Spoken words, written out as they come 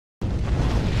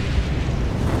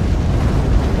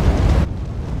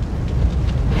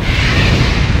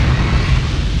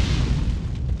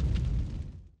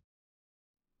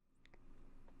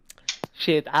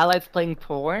Shit, Allied's playing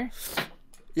THOR?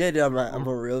 Yeah, dude, I'm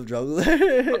a real juggler.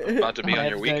 About to be on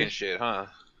your weekend shit, huh?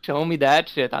 Show me that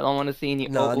shit. I don't want to see any.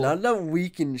 No, not the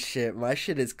weekend shit. My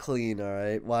shit is clean,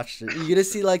 alright? Watch it. You're gonna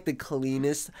see like the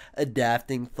cleanest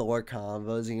adapting Thor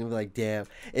combos. You're gonna be like, damn,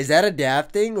 is that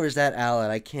adapting or is that Allied?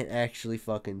 I can't actually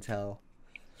fucking tell.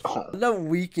 No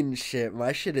weekend shit.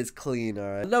 My shit is clean,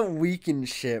 alright? No weekend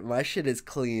shit. My shit is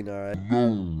clean, alright? No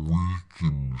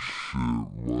weekend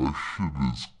shit. My shit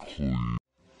is clean.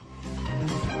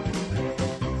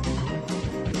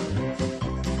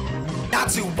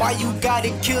 Why you gotta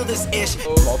kill this ish?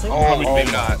 Oh,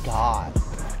 maybe not. God.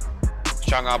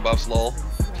 Chang'e buffs lol.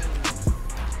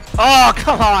 Oh,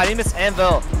 come on, he missed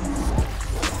Anvil.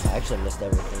 I actually missed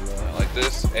everything, though. Like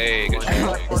this. Hey, good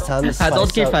shit. It's time to I spice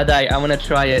don't care if I up. die. I want to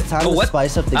try it. It's time to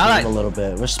spice up the game Allied. a little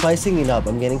bit. We're spicing it up.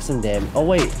 I'm getting some damage. Oh,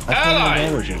 wait. I can't Allied.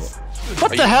 damage it.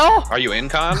 What the hell? Are you in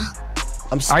con?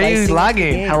 I'm Are spicing you up the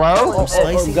lagging? game. Hello? I'm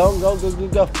spicing.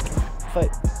 Go. Fight.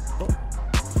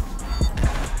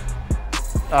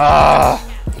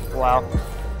 Wow.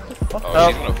 Oh,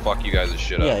 he's gonna fuck you guys'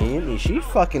 shit up. Yeah,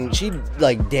 she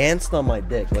like danced on my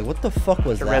dick. Like, what the fuck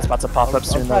was The that? red's about to pop up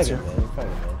soon, though, too.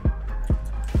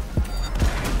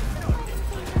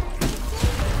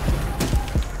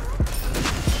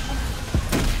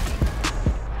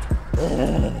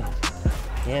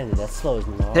 Damn, dude, that slows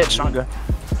me off. Hit, Shanga.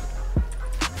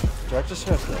 Director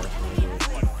Smith, though.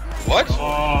 What?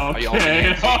 Are you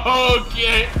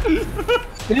Okay.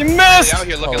 He missed! out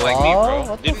here looking like me, bro?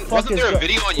 What the fuck Wasn't there is a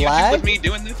video on YouTube lag? with me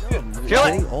doing this? Kill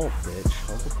it! Ult, bitch.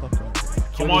 Shut the fuck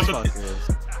up. Come on,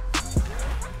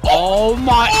 Oh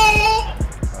my!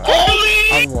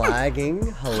 Holy! I'm lagging.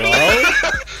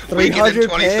 Hello? Weekend in 300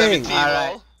 ping. 2017,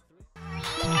 lol.